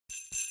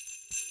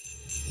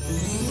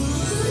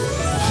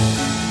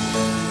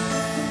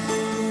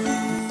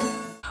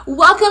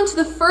Welcome to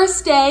the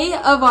first day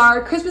of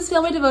our Christmas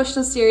Family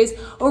Devotional series,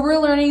 where we're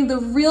learning the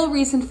real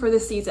reason for the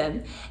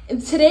season.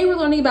 And today we're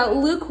learning about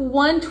Luke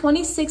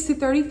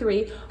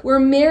 1:26-33, where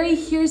Mary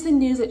hears the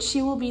news that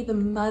she will be the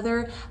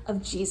mother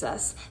of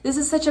Jesus. This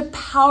is such a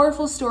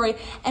powerful story,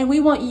 and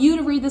we want you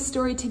to read this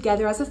story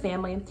together as a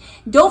family.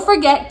 Don't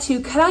forget to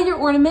cut out your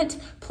ornament,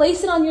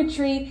 place it on your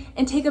tree,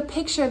 and take a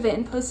picture of it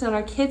and post it on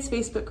our kids'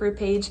 Facebook group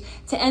page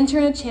to enter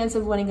in a chance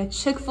of winning a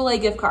Chick-fil-A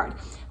gift card.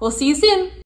 We'll see you soon.